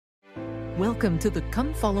Welcome to the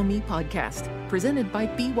Come Follow Me podcast, presented by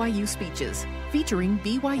BYU Speeches, featuring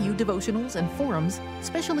BYU devotionals and forums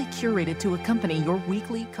specially curated to accompany your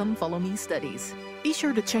weekly Come Follow Me studies. Be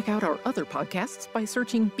sure to check out our other podcasts by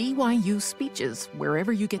searching BYU Speeches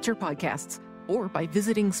wherever you get your podcasts, or by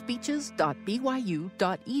visiting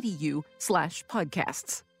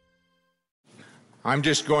speeches.byu.edu/podcasts. I'm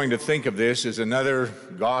just going to think of this as another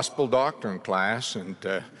gospel doctrine class, and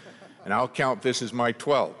I'll count this as my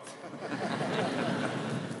 12th.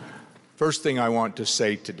 First thing I want to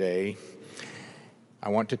say today, I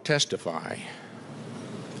want to testify.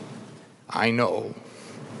 I know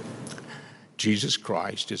Jesus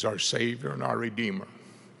Christ is our Savior and our Redeemer.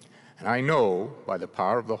 And I know by the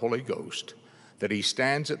power of the Holy Ghost that He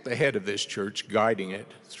stands at the head of this church, guiding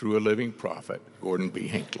it through a living prophet, Gordon B.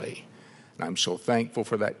 Hinckley. And I'm so thankful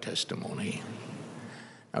for that testimony.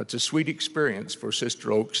 Now, it's a sweet experience for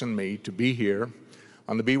Sister Oaks and me to be here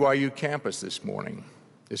on the BYU campus this morning.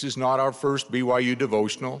 This is not our first BYU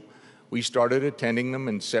devotional. We started attending them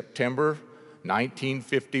in September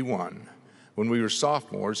 1951 when we were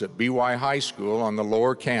sophomores at BY High School on the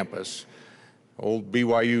lower campus, old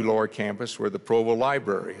BYU lower campus where the Provo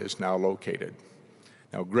Library is now located.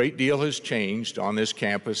 Now, a great deal has changed on this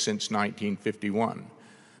campus since 1951,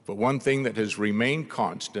 but one thing that has remained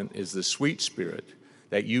constant is the sweet spirit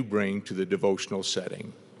that you bring to the devotional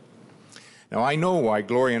setting. Now, I know why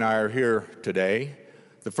Gloria and I are here today.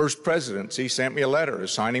 The First Presidency sent me a letter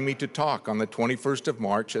assigning me to talk on the 21st of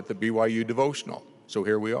March at the BYU devotional, so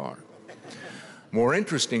here we are. More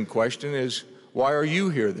interesting question is, why are you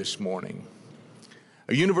here this morning?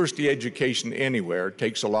 A university education anywhere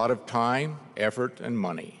takes a lot of time, effort, and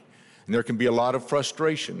money, and there can be a lot of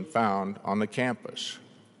frustration found on the campus.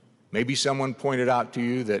 Maybe someone pointed out to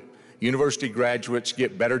you that university graduates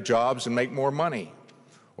get better jobs and make more money.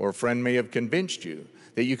 Or a friend may have convinced you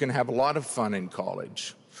that you can have a lot of fun in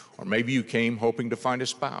college. Or maybe you came hoping to find a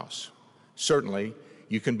spouse. Certainly,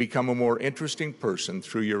 you can become a more interesting person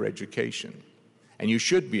through your education. And you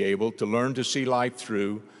should be able to learn to see life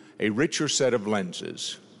through a richer set of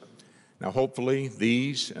lenses. Now, hopefully,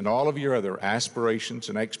 these and all of your other aspirations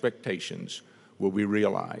and expectations will be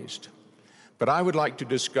realized. But I would like to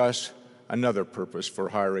discuss another purpose for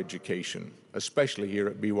higher education, especially here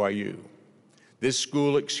at BYU. This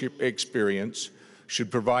school experience should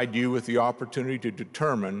provide you with the opportunity to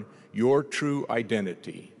determine your true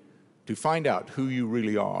identity, to find out who you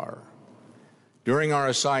really are. During our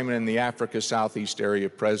assignment in the Africa Southeast Area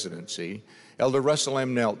Presidency, Elder Russell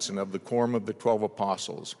M. Nelson of the Quorum of the 12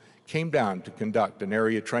 Apostles came down to conduct an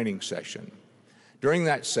area training session. During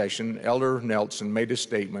that session, Elder Nelson made a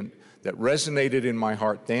statement that resonated in my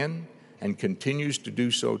heart then and continues to do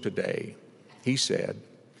so today. He said,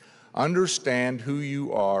 "Understand who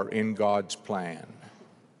you are in God's plan."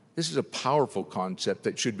 This is a powerful concept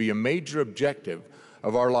that should be a major objective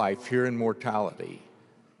of our life here in mortality,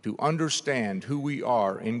 to understand who we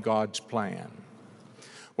are in God's plan.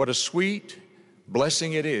 What a sweet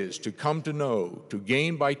blessing it is to come to know, to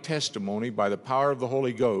gain by testimony, by the power of the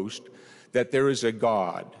Holy Ghost, that there is a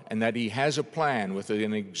God and that He has a plan with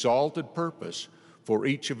an exalted purpose for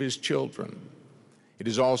each of His children. It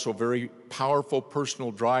is also a very powerful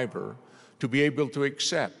personal driver to be able to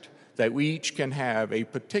accept that we each can have a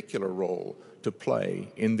particular role to play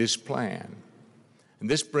in this plan. And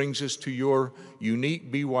this brings us to your unique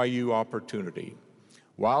BYU opportunity.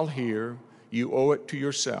 While here, you owe it to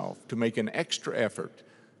yourself to make an extra effort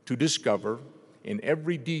to discover in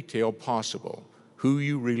every detail possible who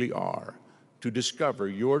you really are, to discover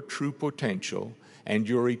your true potential and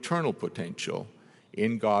your eternal potential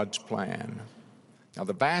in God's plan. Now,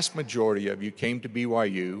 the vast majority of you came to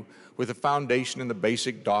BYU with a foundation in the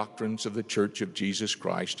basic doctrines of the Church of Jesus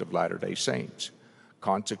Christ of Latter-day Saints.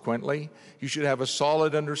 Consequently, you should have a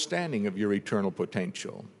solid understanding of your eternal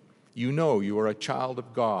potential. You know you are a child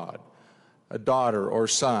of God, a daughter or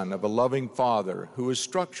son of a loving Father who has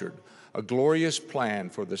structured a glorious plan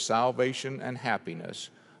for the salvation and happiness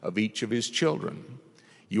of each of His children.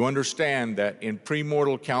 You understand that in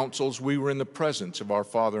premortal councils we were in the presence of our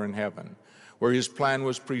Father in heaven, where His plan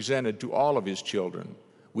was presented to all of His children.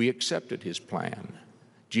 We accepted His plan.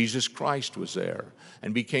 Jesus Christ was there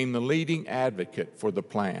and became the leading advocate for the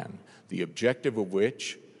plan, the objective of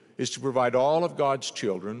which is to provide all of God's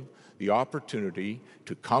children the opportunity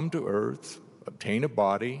to come to earth, obtain a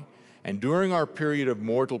body, and during our period of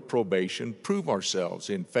mortal probation, prove ourselves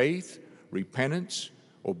in faith, repentance,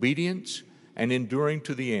 obedience, and enduring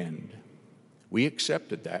to the end. We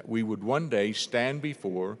accepted that we would one day stand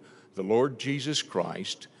before the Lord Jesus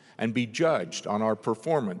Christ and be judged on our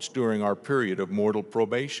performance during our period of mortal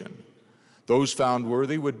probation. Those found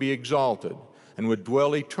worthy would be exalted and would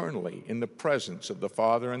dwell eternally in the presence of the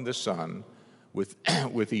Father and the Son,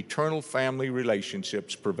 with eternal family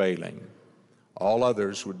relationships prevailing. All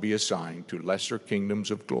others would be assigned to lesser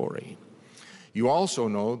kingdoms of glory. You also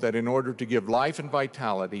know that in order to give life and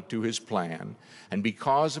vitality to his plan, and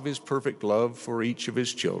because of his perfect love for each of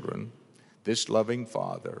his children, this loving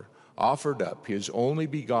Father offered up his only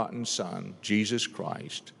begotten Son, Jesus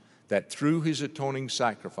Christ, that through his atoning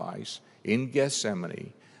sacrifice in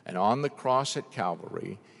Gethsemane and on the cross at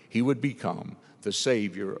Calvary, he would become the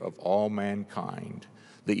Savior of all mankind,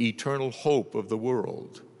 the eternal hope of the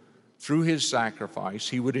world. Through his sacrifice,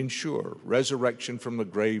 he would ensure resurrection from the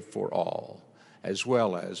grave for all, as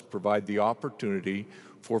well as provide the opportunity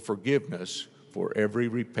for forgiveness for every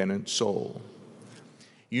repentant soul.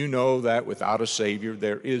 You know that without a Savior,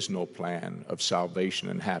 there is no plan of salvation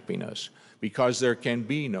and happiness, because there can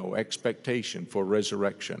be no expectation for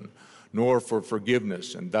resurrection, nor for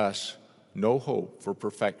forgiveness, and thus no hope for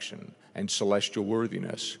perfection and celestial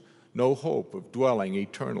worthiness, no hope of dwelling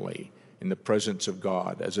eternally in the presence of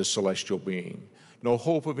God as a celestial being, no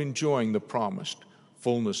hope of enjoying the promised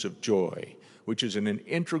fullness of joy, which is an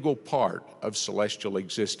integral part of celestial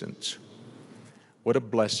existence. What a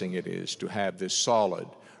blessing it is to have this solid,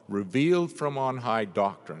 revealed from on high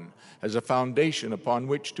doctrine as a foundation upon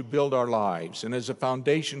which to build our lives and as a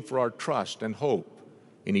foundation for our trust and hope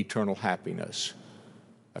in eternal happiness,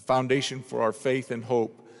 a foundation for our faith and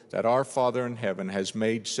hope that our Father in heaven has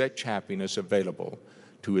made such happiness available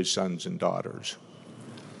to his sons and daughters.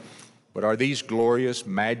 But are these glorious,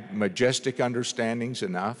 majestic understandings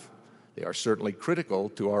enough? They are certainly critical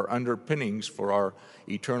to our underpinnings for our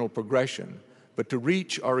eternal progression, but to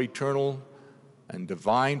reach our eternal and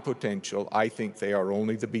divine potential, I think they are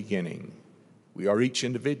only the beginning. We are each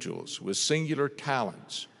individuals with singular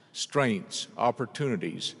talents, strengths,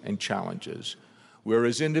 opportunities, and challenges. We're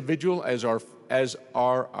as individual as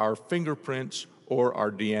are our fingerprints or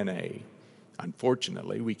our DNA.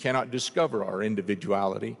 Unfortunately, we cannot discover our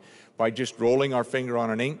individuality by just rolling our finger on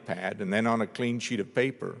an ink pad and then on a clean sheet of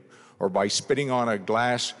paper, or by spitting on a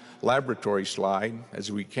glass laboratory slide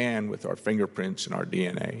as we can with our fingerprints and our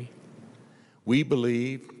DNA. We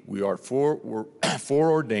believe we are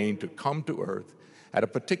foreordained to come to earth at a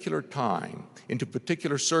particular time, into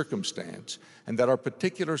particular circumstance, and that our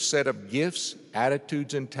particular set of gifts,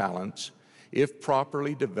 attitudes, and talents, if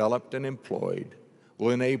properly developed and employed,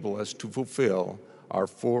 will enable us to fulfill our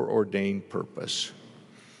foreordained purpose.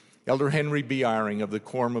 Elder Henry B. Eyring of the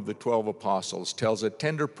Quorum of the 12 Apostles tells a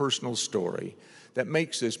tender personal story that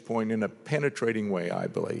makes this point in a penetrating way, I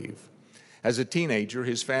believe. As a teenager,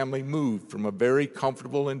 his family moved from a very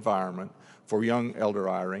comfortable environment for young Elder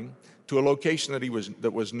Eyring to a location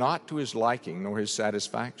that was not to his liking nor his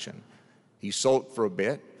satisfaction. He sulked for a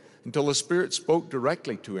bit until the Spirit spoke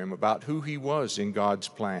directly to him about who he was in God's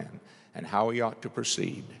plan and how he ought to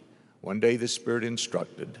proceed. One day the Spirit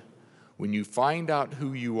instructed, "When you find out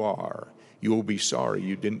who you are, you will be sorry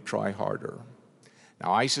you didn't try harder."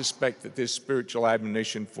 Now, I suspect that this spiritual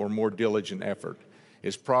admonition for more diligent effort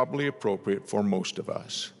is probably appropriate for most of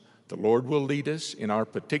us. The Lord will lead us in our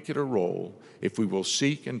particular role if we will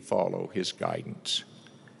seek and follow his guidance.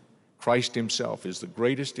 Christ himself is the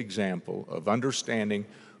greatest example of understanding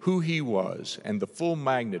who he was and the full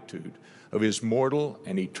magnitude of his mortal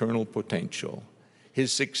and eternal potential.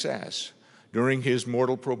 His success during his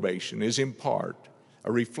mortal probation is in part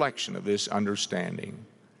a reflection of this understanding.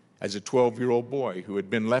 As a 12-year-old boy who had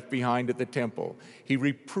been left behind at the temple, he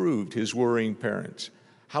reproved his worrying parents.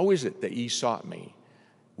 "How is it that ye sought me?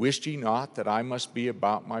 Wist ye not that I must be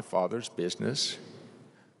about my Father's business?"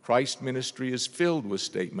 Christ's ministry is filled with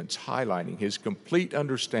statements highlighting his complete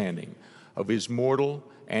understanding of his mortal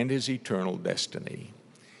and his eternal destiny.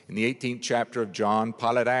 In the 18th chapter of John,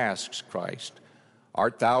 Pilate asks Christ,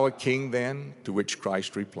 "Art thou a king then?" To which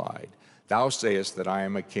Christ replied, "Thou sayest that I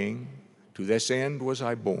am a king. To this end was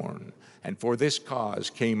I born, and for this cause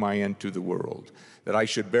came I into the world, that I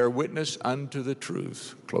should bear witness unto the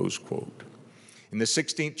truth." Close quote. In the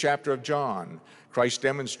 16th chapter of John, Christ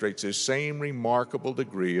demonstrates his same remarkable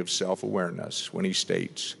degree of self-awareness when he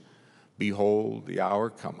states, "Behold, the hour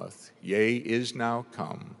cometh, yea, is now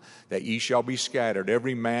come, that ye shall be scattered,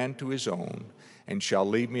 every man to his own, and shall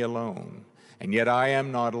leave me alone. And yet I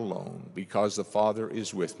am not alone, because the Father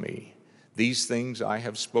is with me. These things I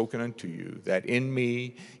have spoken unto you, that in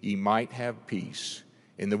me ye might have peace.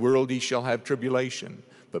 In the world ye shall have tribulation,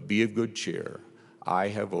 but be of good cheer. I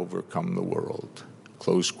have overcome the world."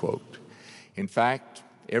 Close quote. In fact,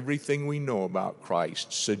 everything we know about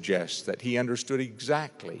Christ suggests that he understood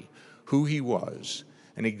exactly who he was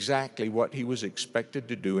and exactly what he was expected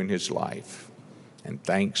to do in his life. And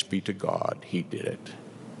thanks be to God, he did it.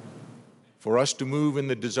 For us to move in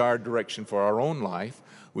the desired direction for our own life,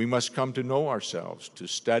 we must come to know ourselves, to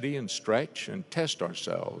study and stretch and test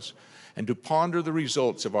ourselves, and to ponder the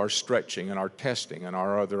results of our stretching and our testing and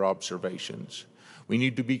our other observations. We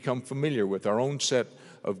need to become familiar with our own set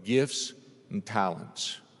of gifts and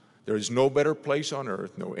talents. There is no better place on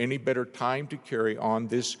earth, no any better time to carry on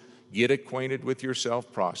this get acquainted with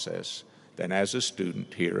yourself process than as a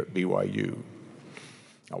student here at BYU.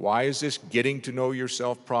 Now, why is this getting to know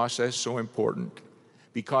yourself process so important?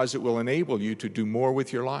 Because it will enable you to do more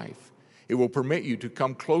with your life. It will permit you to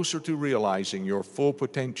come closer to realizing your full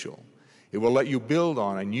potential. It will let you build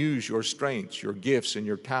on and use your strengths, your gifts, and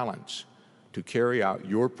your talents to carry out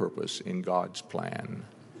your purpose in God's plan.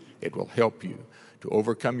 It will help you to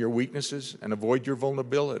overcome your weaknesses and avoid your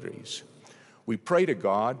vulnerabilities. We pray to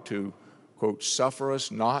God to, quote, suffer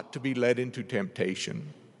us not to be led into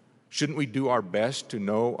temptation. Shouldn't we do our best to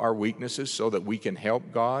know our weaknesses so that we can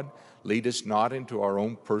help God lead us not into our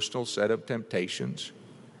own personal set of temptations?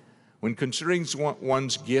 When considering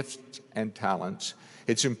one's gifts and talents,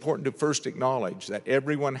 it's important to first acknowledge that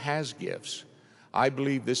everyone has gifts. I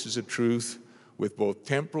believe this is a truth with both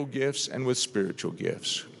temporal gifts and with spiritual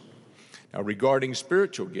gifts. Now, regarding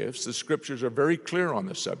spiritual gifts, the scriptures are very clear on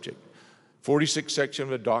the subject. 46th section of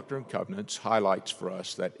the Doctrine and Covenants highlights for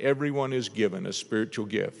us that everyone is given a spiritual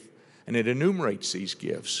gift, and it enumerates these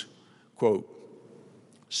gifts. Quote,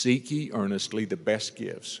 seek ye earnestly the best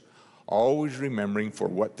gifts, always remembering for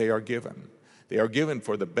what they are given. They are given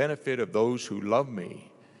for the benefit of those who love me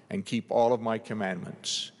and keep all of my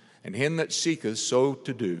commandments. And him that seeketh so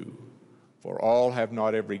to do, for all have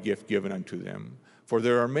not every gift given unto them. For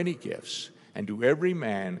there are many gifts, and to every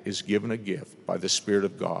man is given a gift by the Spirit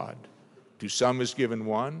of God. To some is given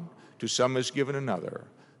one, to some is given another,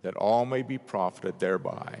 that all may be profited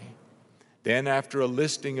thereby. Then after a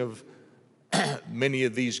listing of many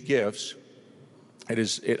of these gifts,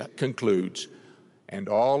 it concludes, and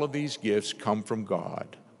all of these gifts come from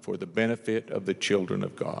God for the benefit of the children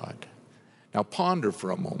of God. Now ponder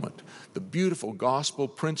for a moment the beautiful gospel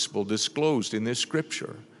principle disclosed in this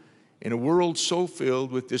scripture. In a world so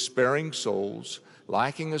filled with despairing souls,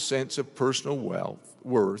 lacking a sense of personal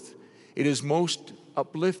worth, it is most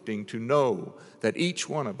uplifting to know that each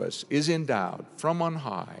one of us is endowed from on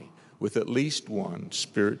high with at least one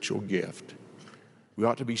spiritual gift. We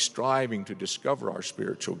ought to be striving to discover our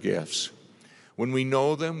spiritual gifts. When we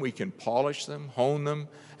know them, we can polish them, hone them,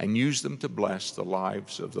 and use them to bless the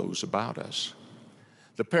lives of those about us.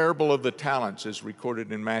 The parable of the talents, as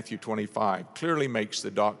recorded in Matthew 25, clearly makes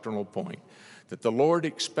the doctrinal point that the Lord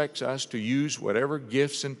expects us to use whatever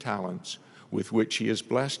gifts and talents with which He has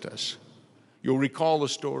blessed us. You'll recall the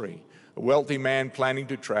story. A wealthy man planning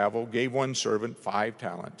to travel gave one servant 5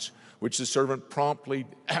 talents, which the servant promptly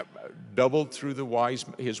doubled through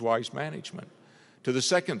his wise management. To the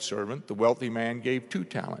second servant, the wealthy man gave 2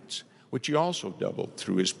 talents, which he also doubled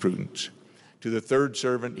through his prudence. To the third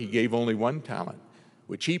servant, he gave only 1 talent,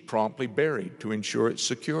 which he promptly buried to ensure its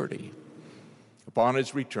security. Upon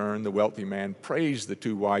his return, the wealthy man praised the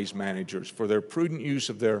 2 wise managers for their prudent use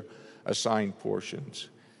of their assigned portions,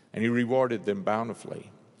 and he rewarded them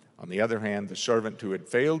bountifully. On the other hand, the servant who had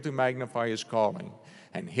failed to magnify his calling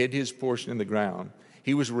and hid his portion in the ground,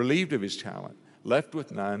 he was relieved of his talent, left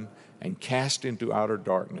with none, and cast into outer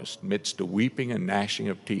darkness amidst a weeping and gnashing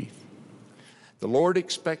of teeth. The Lord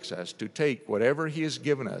expects us to take whatever He has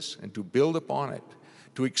given us and to build upon it,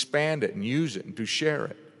 to expand it and use it and to share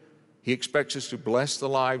it. He expects us to bless the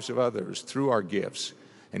lives of others through our gifts,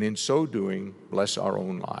 and in so doing, bless our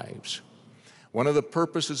own lives. One of the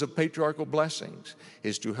purposes of patriarchal blessings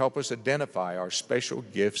is to help us identify our special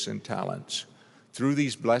gifts and talents. Through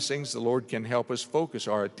these blessings, the Lord can help us focus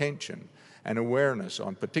our attention and awareness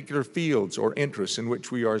on particular fields or interests in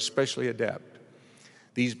which we are especially adept.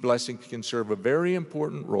 These blessings can serve a very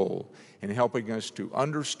important role in helping us to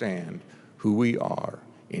understand who we are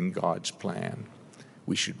in God's plan.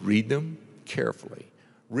 We should read them carefully,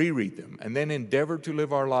 reread them, and then endeavor to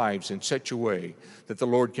live our lives in such a way that the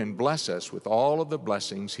Lord can bless us with all of the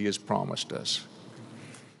blessings He has promised us.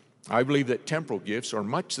 I believe that temporal gifts are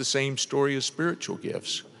much the same story as spiritual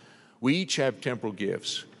gifts. We each have temporal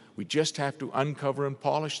gifts. We just have to uncover and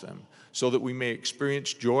polish them so that we may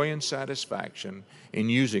experience joy and satisfaction in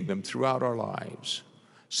using them throughout our lives.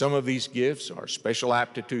 Some of these gifts are special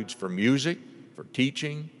aptitudes for music, for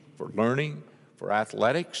teaching, for learning, for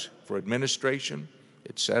athletics, for administration,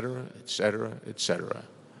 etc., etc., etc.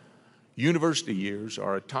 University years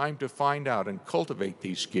are a time to find out and cultivate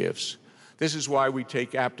these gifts. This is why we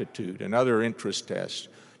take aptitude and other interest tests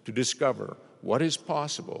to discover what is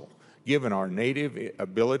possible given our native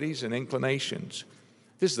abilities and inclinations.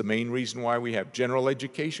 This is the main reason why we have general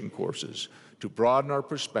education courses, to broaden our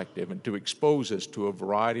perspective and to expose us to a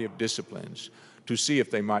variety of disciplines, to see if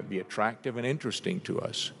they might be attractive and interesting to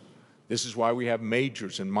us. This is why we have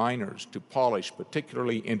majors and minors, to polish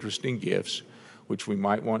particularly interesting gifts which we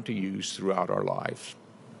might want to use throughout our lives,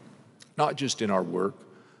 not just in our work,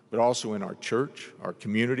 but also in our church, our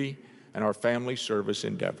community, and our family service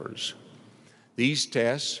endeavors. These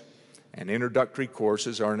tests and introductory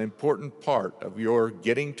courses are an important part of your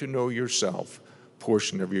getting to know yourself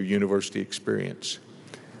portion of your university experience.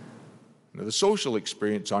 Now, the social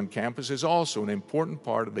experience on campus is also an important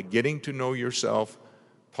part of the getting to know yourself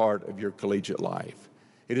part of your collegiate life.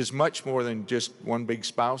 It is much more than just one big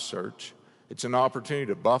spouse search. It's an opportunity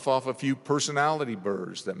to buff off a few personality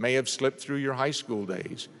burrs that may have slipped through your high school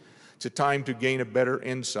days. It's a time to gain a better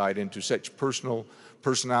insight into such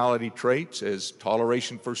personality traits as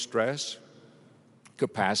toleration for stress,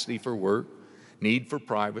 capacity for work, need for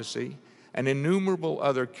privacy, and innumerable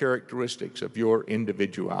other characteristics of your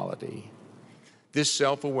individuality. This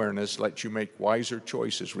self-awareness lets you make wiser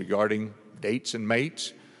choices regarding dates and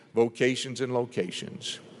mates, vocations and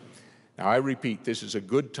locations. Now, I repeat, this is a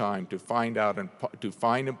good time to find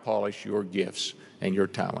and polish your gifts and your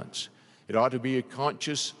talents. It ought to be a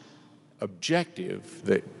conscious objective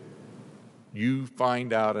that you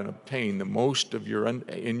find out and obtain the most of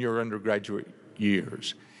in your undergraduate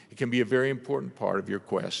years. It can be a very important part of your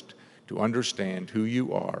quest to understand who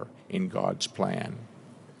you are in God's plan.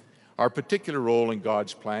 Our particular role in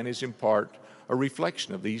God's plan is in part a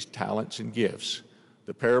reflection of these talents and gifts.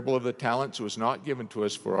 The parable of the talents was not given to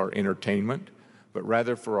us for our entertainment, but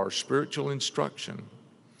rather for our spiritual instruction.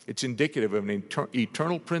 It's indicative of an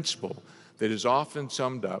eternal principle that is often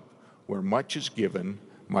summed up: where much is given,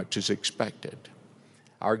 much is expected.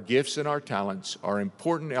 Our gifts and our talents are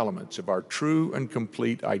important elements of our true and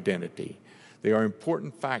complete identity. They are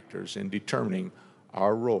important factors in determining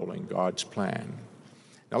our role in God's plan.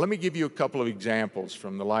 Now, let me give you a couple of examples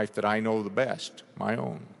from the life that I know the best, my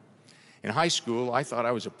own. In high school, I thought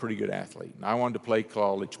I was a pretty good athlete, and I wanted to play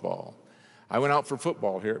college ball. I went out for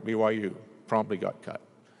football here at BYU, promptly got cut.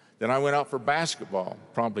 Then I went out for basketball,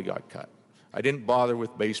 promptly got cut. I didn't bother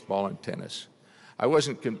with baseball and tennis.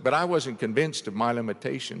 But I wasn't convinced of my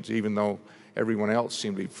limitations, even though everyone else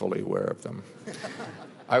seemed to be fully aware of them.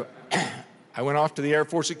 I went off to the Air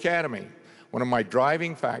Force Academy. One of my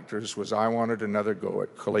driving factors was I wanted another go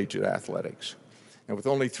at collegiate athletics. And with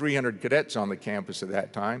only 300 cadets on the campus at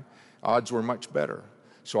that time, odds were much better.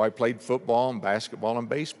 So I played football and basketball and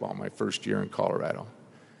baseball my first year in Colorado.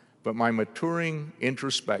 But my maturing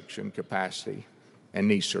introspection capacity and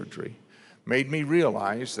knee surgery made me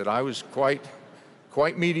realize that I was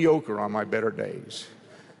quite mediocre on my better days.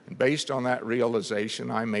 And based on that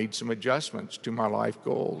realization, I made some adjustments to my life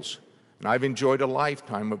goals. And I've enjoyed a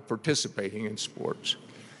lifetime of participating in sports.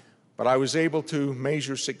 But I was able to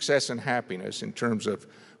measure success and happiness in terms of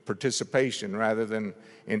participation rather than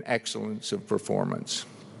in excellence of performance.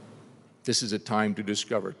 This is a time to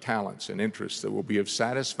discover talents and interests that will be of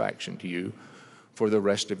satisfaction to you for the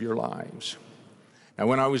rest of your lives. Now,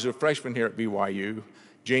 when I was a freshman here at BYU,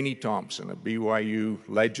 Janie Thompson, a BYU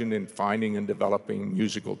legend in finding and developing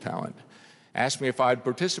musical talent, asked me if I'd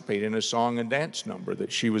participate in a song and dance number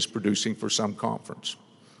that she was producing for some conference.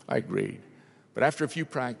 I agreed. But after a few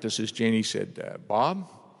practices, Janie said, "Bob,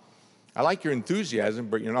 I like your enthusiasm,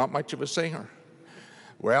 but you're not much of a singer."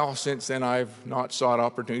 Well, since then, I've not sought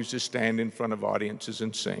opportunities to stand in front of audiences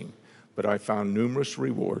and sing, but I found numerous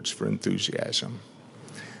rewards for enthusiasm.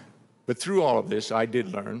 But through all of this, I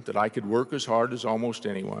did learn that I could work as hard as almost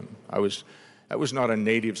anyone. That was not a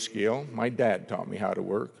native skill. My dad taught me how to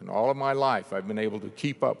work, and all of my life I've been able to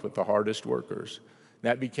keep up with the hardest workers.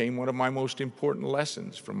 That became one of my most important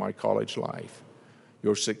lessons from my college life.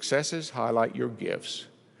 Your successes highlight your gifts.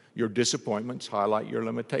 Your disappointments highlight your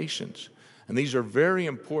limitations. And these are very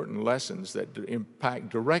important lessons that impact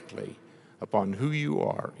directly upon who you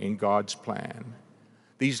are in God's plan.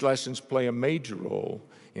 These lessons play a major role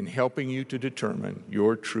in helping you to determine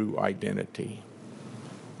your true identity.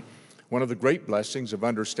 One of the great blessings of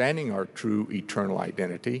understanding our true eternal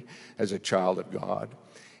identity as a child of God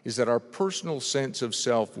is that our personal sense of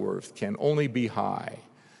self-worth can only be high.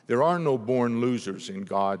 There are no born losers in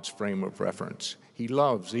God's frame of reference. He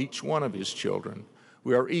loves each one of His children.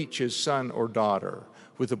 We are each His son or daughter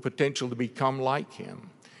with the potential to become like Him.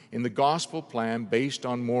 In the gospel plan based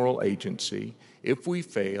on moral agency, if we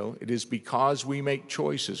fail, it is because we make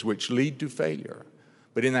choices which lead to failure.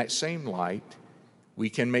 But in that same light, We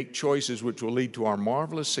can make choices which will lead to our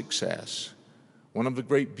marvelous success. One of the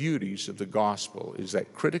great beauties of the gospel is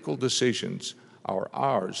that critical decisions are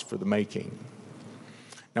ours for the making.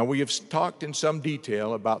 Now, we have talked in some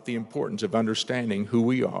detail about the importance of understanding who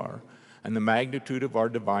we are and the magnitude of our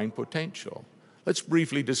divine potential. Let's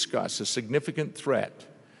briefly discuss a significant threat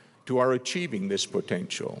to our achieving this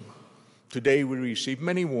potential. Today, we receive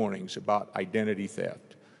many warnings about identity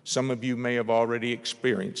theft. Some of you may have already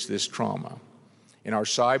experienced this trauma. In our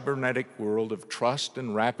cybernetic world of trust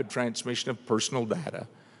and rapid transmission of personal data,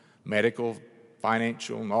 medical,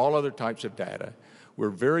 financial, and all other types of data,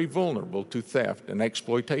 we're very vulnerable to theft and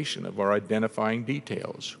exploitation of our identifying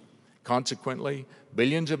details. Consequently,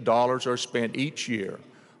 billions of dollars are spent each year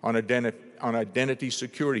on identity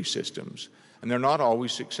security systems, and they're not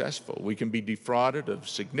always successful. We can be defrauded of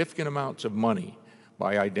significant amounts of money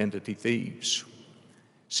by identity thieves.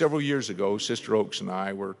 Several years ago, Sister Oaks and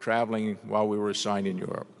I were traveling while we were assigned in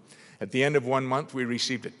Europe. At the end of one month, we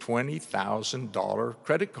received a $20,000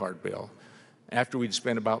 credit card bill after we'd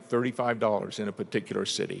spent about $35 in a particular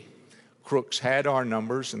city. Crooks had our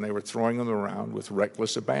numbers and they were throwing them around with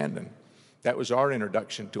reckless abandon. That was our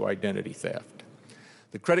introduction to identity theft.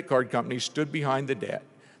 The credit card company stood behind the debt,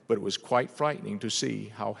 but it was quite frightening to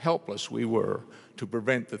see how helpless we were to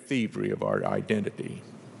prevent the thievery of our identity.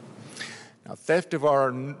 Now, theft of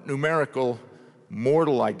our numerical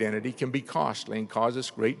mortal identity can be costly and cause us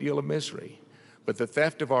a great deal of misery. But the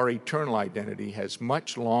theft of our eternal identity has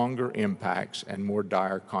much longer impacts and more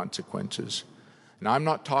dire consequences. And I'm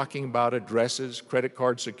not talking about addresses, credit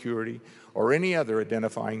card security, or any other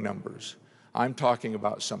identifying numbers. I'm talking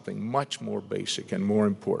about something much more basic and more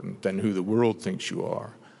important than who the world thinks you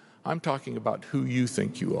are. I'm talking about who you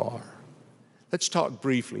think you are. Let's talk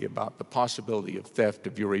briefly about the possibility of theft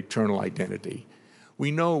of your eternal identity. We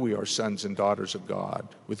know we are sons and daughters of God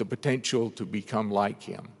with the potential to become like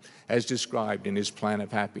Him, as described in His plan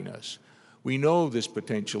of happiness. We know this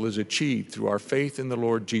potential is achieved through our faith in the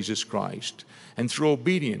Lord Jesus Christ and through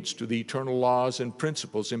obedience to the eternal laws and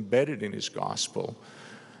principles embedded in His gospel.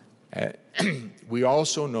 We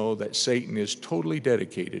also know that Satan is totally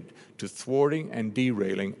dedicated to thwarting and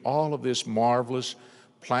derailing all of this marvelous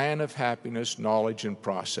plan of happiness, knowledge, and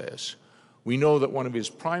process. We know that one of his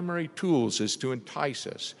primary tools is to entice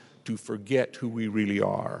us to forget who we really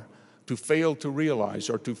are, to fail to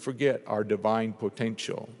realize or to forget our divine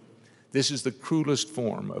potential. This is the cruelest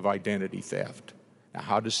form of identity theft. Now,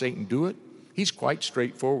 how does Satan do it? He's quite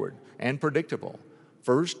straightforward and predictable.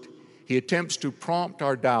 First, he attempts to prompt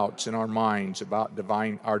our doubts in our minds about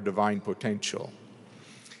our divine potential.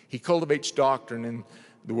 He cultivates doctrine in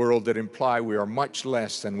the world that imply we are much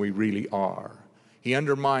less than we really are. He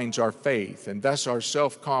undermines our faith and thus our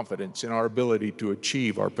self-confidence in our ability to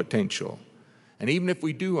achieve our potential. And even if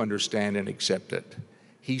we do understand and accept it,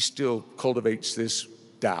 he still cultivates this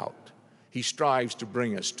doubt. He strives to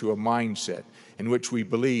bring us to a mindset in which we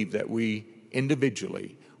believe that we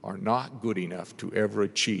individually are not good enough to ever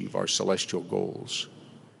achieve our celestial goals.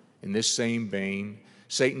 In this same vein,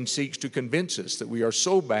 Satan seeks to convince us that we are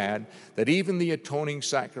so bad that even the atoning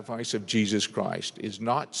sacrifice of Jesus Christ is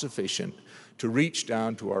not sufficient to reach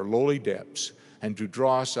down to our lowly depths and to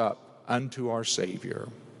draw us up unto our Savior.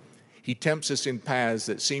 He tempts us in paths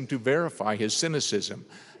that seem to verify his cynicism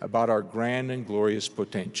about our grand and glorious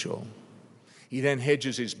potential. He then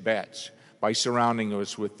hedges his bets by surrounding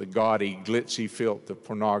us with the gaudy, glitzy filth of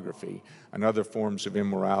pornography and other forms of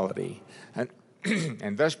immorality,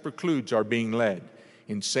 and thus precludes our being led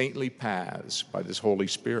in saintly paths by this Holy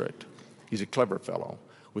Spirit. He's a clever fellow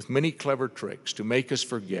with many clever tricks to make us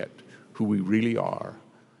forget who we really are,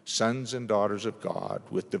 sons and daughters of God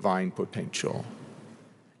with divine potential.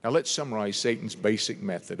 Now let's summarize Satan's basic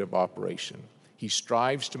method of operation. He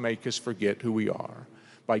strives to make us forget who we are.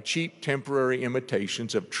 By cheap temporary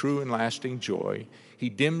imitations of true and lasting joy, he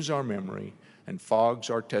dims our memory and fogs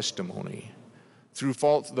our testimony. Through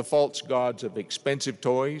the false gods of expensive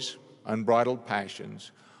toys, unbridled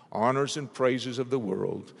passions, honors and praises of the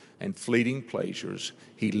world, and fleeting pleasures,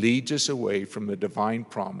 he leads us away from the divine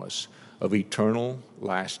promise of eternal,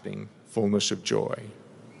 lasting fullness of joy.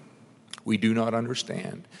 We do not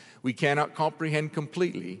understand. We cannot comprehend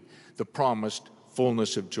completely the promised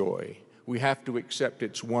fullness of joy. We have to accept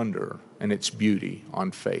its wonder and its beauty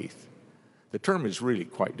on faith. The term is really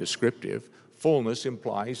quite descriptive. Fullness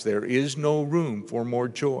implies there is no room for more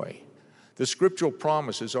joy. The scriptural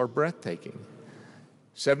promises are breathtaking.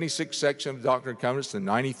 76th section of the Doctrine and Covenants, the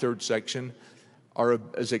 93rd section, are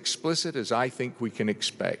as explicit as I think we can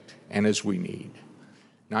expect and as we need.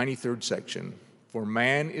 93rd section, for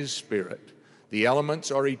man is spirit, The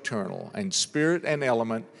elements are eternal, and spirit and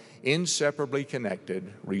element, inseparably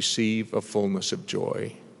connected, receive a fullness of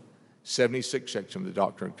joy. 76th section of the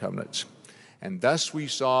Doctrine and Covenants. And thus we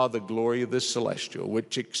saw the glory of the celestial,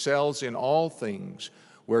 which excels in all things,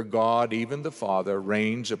 where God, even the Father,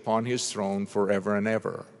 reigns upon his throne forever and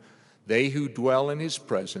ever. They who dwell in his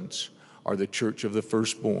presence are the church of the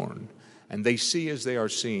firstborn, and they see as they are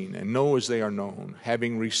seen, and know as they are known,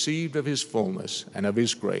 having received of his fullness and of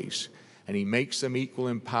his grace, and he makes them equal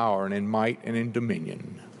in power and in might and in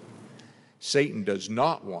dominion. Satan does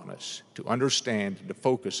not want us to understand and to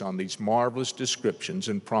focus on these marvelous descriptions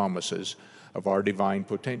and promises of our divine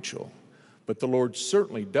potential. But the Lord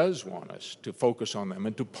certainly does want us to focus on them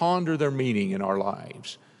and to ponder their meaning in our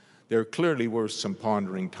lives. They're clearly worth some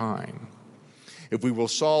pondering time. If we will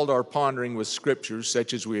solve our pondering with scriptures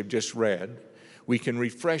such as we have just read, we can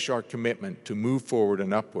refresh our commitment to move forward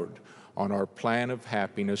and upward on our plan of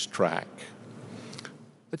happiness track.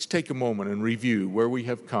 Let's take a moment and review where we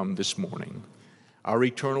have come this morning. Our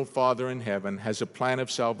eternal Father in heaven has a plan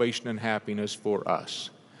of salvation and happiness for us.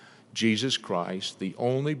 Jesus Christ, the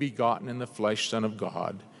only begotten in the flesh Son of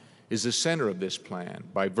God, is the center of this plan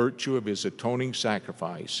by virtue of his atoning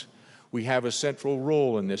sacrifice. We have a central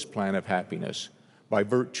role in this plan of happiness by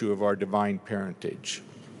virtue of our divine parentage.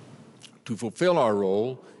 To fulfill our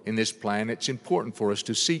role in this plan, it's important for us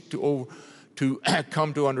to seek to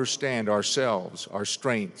come to understand ourselves, our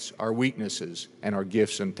strengths, our weaknesses, and our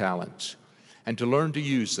gifts and talents, and to learn to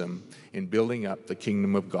use them in building up the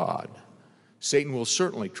kingdom of God. Satan will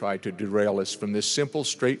certainly try to derail us from this simple,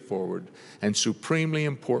 straightforward, and supremely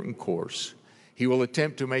important course. He will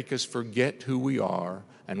attempt to make us forget who we are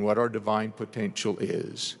and what our divine potential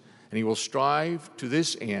is. And he will strive to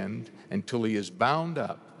this end until he is bound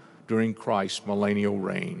up during Christ's millennial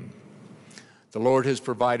reign. The Lord has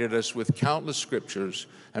provided us with countless scriptures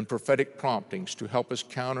and prophetic promptings to help us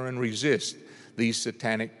counter and resist these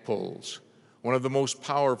satanic pulls. One of the most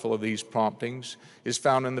powerful of these promptings is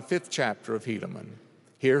found in the 5th chapter of Helaman.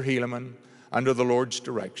 Here Helaman, under the Lord's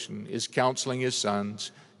direction, is counseling his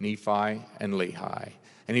sons, Nephi and Lehi,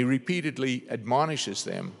 and he repeatedly admonishes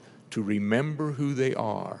them to remember who they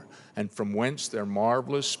are and from whence their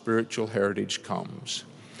marvelous spiritual heritage comes.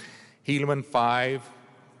 Helaman 5,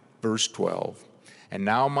 verse 12, "And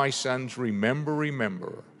now, my sons,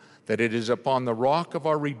 remember that it is upon the rock of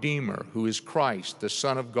our Redeemer, who is Christ, the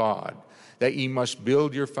Son of God, that ye must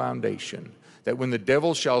build your foundation, that when the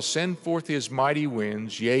devil shall send forth his mighty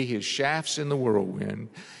winds, yea, his shafts in the whirlwind,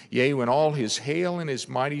 yea, when all his hail and his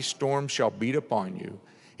mighty storm shall beat upon you,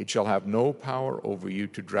 it shall have no power over you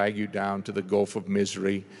to drag you down to the gulf of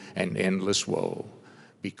misery and endless woe,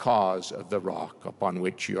 because of the rock upon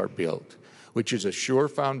which you are built, which is a sure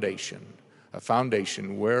foundation, a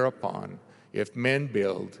foundation whereupon, if men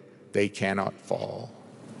build, they cannot fall."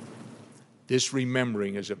 This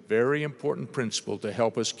remembering is a very important principle to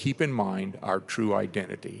help us keep in mind our true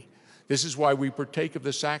identity. This is why we partake of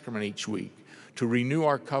the sacrament each week, to renew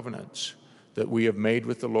our covenants that we have made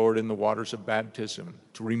with the Lord in the waters of baptism,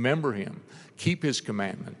 to remember him, keep his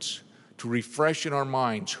commandments, to refresh in our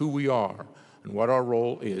minds who we are and what our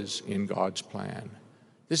role is in God's plan.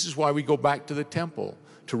 This is why we go back to the temple,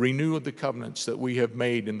 to renew the covenants that we have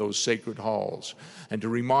made in those sacred halls, and to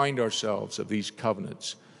remind ourselves of these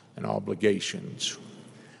covenants and obligations.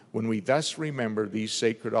 When we thus remember these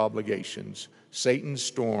sacred obligations, Satan's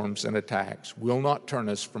storms and attacks will not turn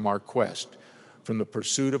us from our quest, from the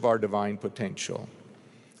pursuit of our divine potential.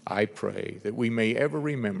 I pray that we may ever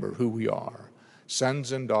remember who we are,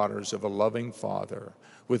 sons and daughters of a loving Father,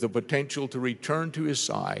 with the potential to return to his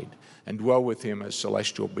side and dwell with him as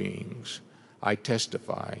celestial beings. I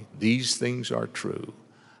testify these things are true.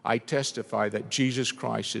 I testify that Jesus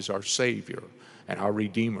Christ is our Savior and our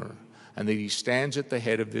Redeemer, and that he stands at the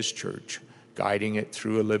head of this church, guiding it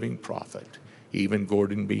through a living prophet, even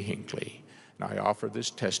Gordon B. Hinckley. And I offer this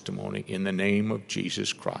testimony in the name of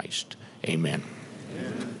Jesus Christ. Amen.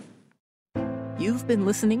 You've been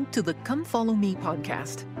listening to the Come Follow Me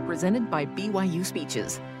podcast, presented by BYU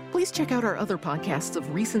Speeches. Please check out our other podcasts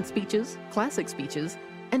of recent speeches, classic speeches,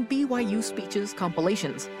 and BYU Speeches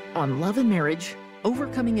compilations on love and marriage,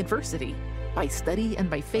 overcoming adversity, by study and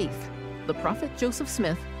by faith, the prophet Joseph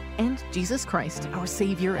Smith, and Jesus Christ, our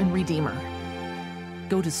Savior and Redeemer.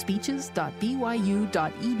 Go to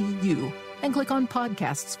speeches.byu.edu and click on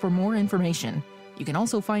podcasts for more information. You can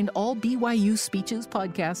also find all BYU Speeches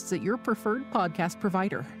podcasts at your preferred podcast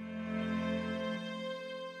provider.